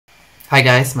Hi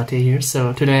guys, Máté here.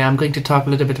 So today I'm going to talk a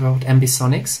little bit about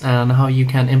Ambisonics and how you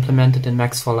can implement it in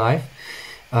Max for Live.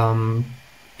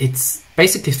 It's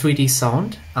basically 3D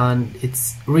sound, and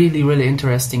it's really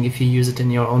interesting if you use it in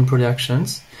your own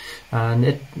productions. And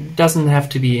it doesn't have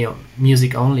to be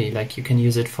music only, like you can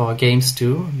use it for games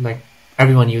too, like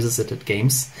everyone uses it at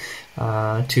games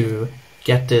to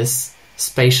get this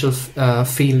spatial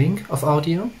feeling of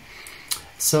audio.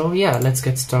 So yeah, let's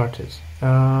get started.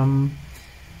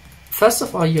 First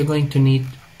of all, you're going to need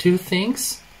two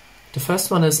things. The first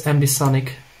one is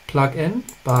Ambisonic Plug-In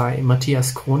by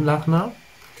Matthias Kronlachner,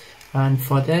 and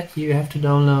for that you have to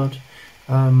download,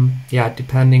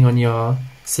 depending on your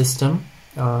system,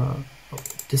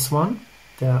 this one,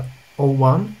 the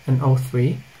 01 and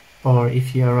 03, or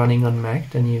if you are running on Mac,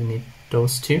 then you need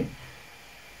those two.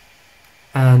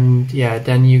 And yeah,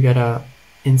 then you gotta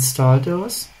install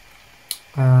those,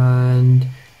 and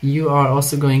you are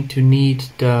also going to need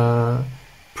the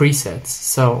presets.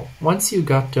 So once you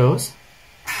got those,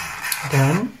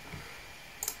 then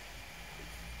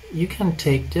you can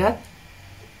take that,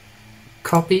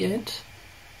 copy it,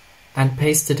 and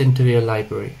paste it into your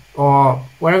library or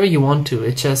wherever you want to.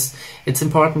 It's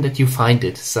important that you find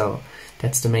it, so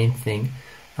that's the main thing.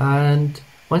 And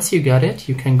once you got it,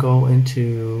 you can go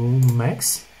into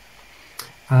Max.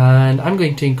 And I'm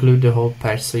going to include the whole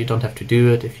patch, so you don't have to do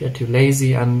it if you're too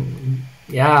lazy. And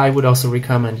yeah, I would also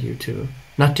recommend you to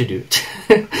not to do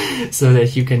it, so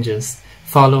that you can just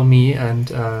follow me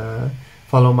and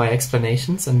follow my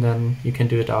explanations, and then you can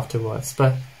do it afterwards.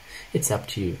 But it's up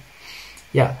to you.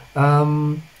 Yeah.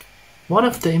 One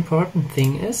of the important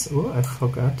thing is, oh, I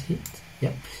forgot it.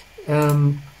 Yeah.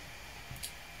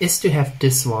 Is to have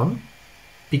this one.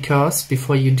 Because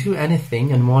before you do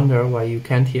anything and wonder why you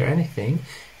can't hear anything,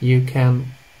 you can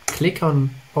click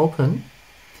on open,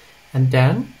 and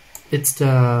then it's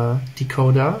the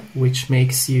decoder which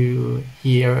makes you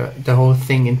hear the whole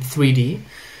thing in 3D.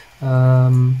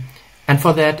 And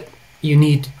for that you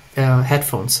need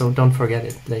headphones, so don't forget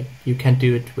it. Like, you can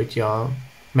do it with your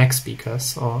Mac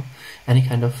speakers or any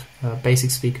kind of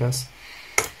basic speakers.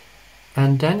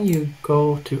 And then you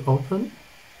go to open.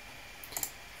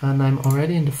 And I'm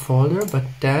already in the folder, but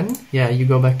then, yeah, you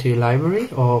go back to your library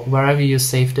or wherever you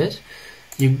saved it.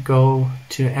 You go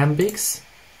to Ambix,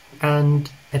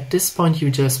 and at this point you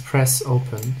just press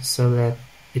open so that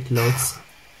it loads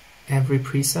every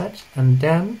preset. And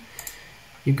then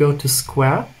you go to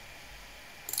Square,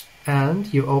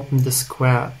 and you open the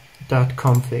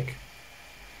square.config.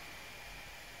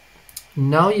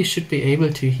 Now you should be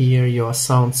able to hear your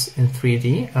sounds in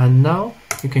 3D, and now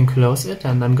you can close it,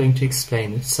 and I'm going to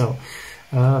explain it. So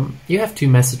you have two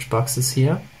message boxes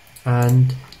here,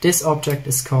 and this object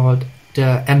is called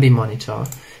the Ambimonitor.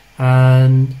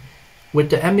 And with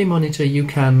the Ambimonitor you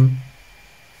can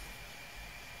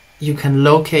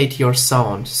locate your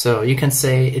sound. So you can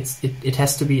say it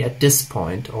has to be at this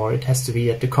point, or it has to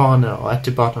be at the corner or at the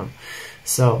bottom.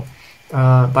 So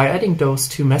by adding those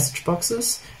two message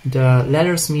boxes, the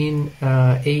letters mean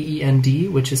A, E, and D,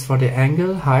 which is for the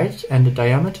angle, height, and the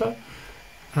diameter.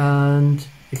 And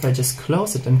if I just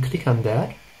close it and click on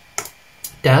that,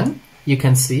 then you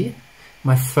can see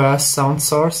my first sound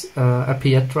source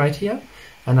appeared right here,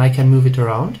 and I can move it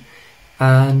around.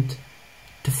 And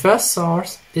the first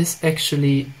source is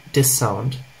actually this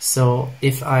sound. So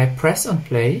if I press on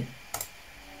play,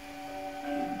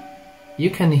 you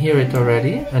can hear it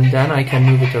already, and then I can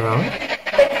move it around.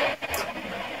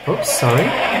 Oops, sorry.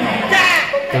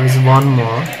 There is one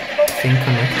more thing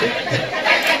connected.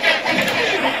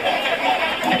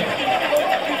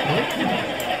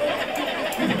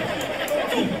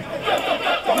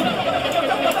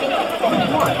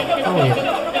 Oh yeah.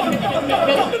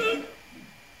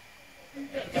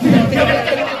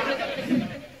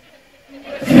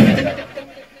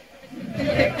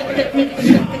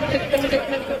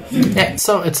 Yeah,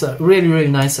 so it's a really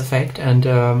nice effect, and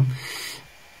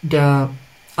the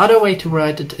other way to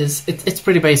write it is it's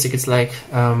pretty basic. It's like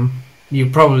you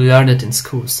probably learned it in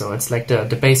school, so it's like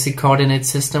the basic coordinate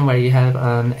system where you have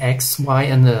an X, Y,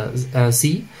 and a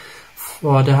Z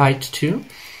for the height too,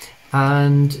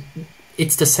 and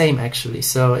it's the same actually.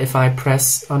 So if I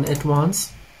press on it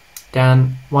once,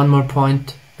 then one more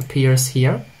point appears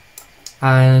here,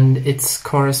 and it's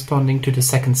corresponding to the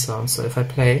second sound. So if I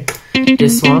play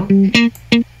this one,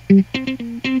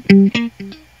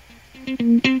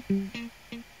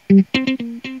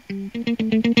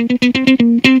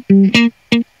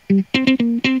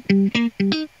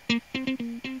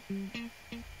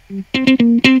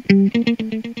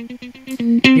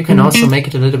 you can also make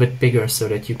it a little bit bigger so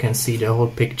that you can see the whole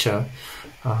picture,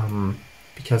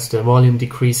 because the volume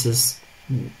decreases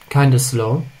kind of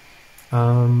slow.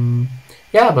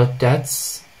 Yeah, but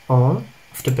that's all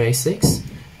of the basics.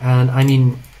 And I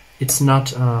mean, it's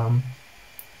not an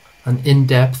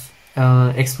in-depth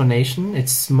explanation.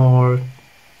 It's more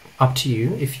up to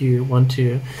you. If you want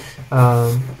to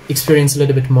experience a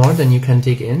little bit more, then you can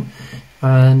dig in.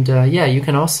 And yeah, you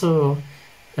can also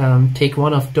take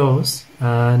one of those,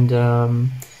 and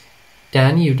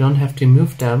then you don't have to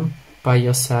move them by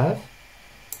yourself.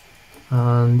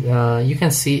 And you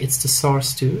can see it's the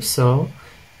source too. So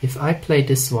if I play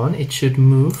this one, it should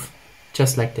move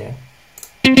just like that.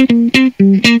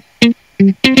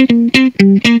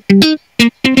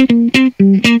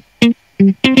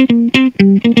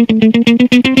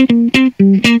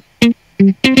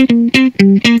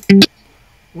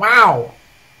 Wow!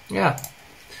 Yeah,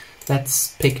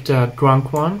 let's pick the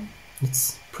drunk one.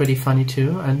 It's pretty funny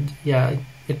too, and yeah,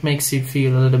 it makes you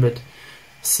feel a little bit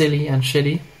silly and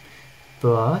shitty.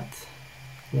 But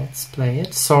let's play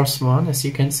it. Source one, as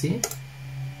you can see.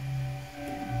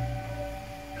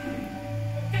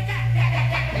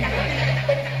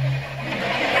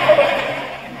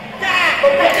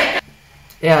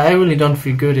 Yeah, I really don't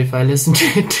feel good if I listen to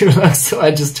it too long, so I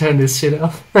just turn this shit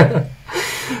off.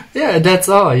 Yeah, that's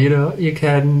all, you know. You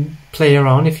can play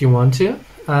around if you want to.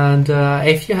 And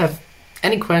if you have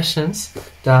any questions,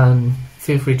 then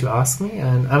feel free to ask me.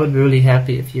 And I would be really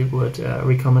happy if you would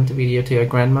recommend the video to your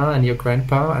grandma and your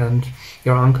grandpa and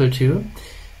your uncle too.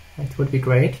 It would be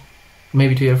great.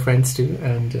 Maybe to your friends too.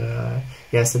 And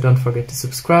yeah, so don't forget to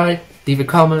subscribe, leave a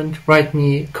comment, write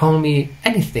me, call me,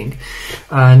 anything.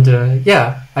 And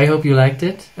yeah, I hope you liked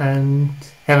it and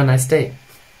have a nice day.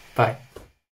 Bye.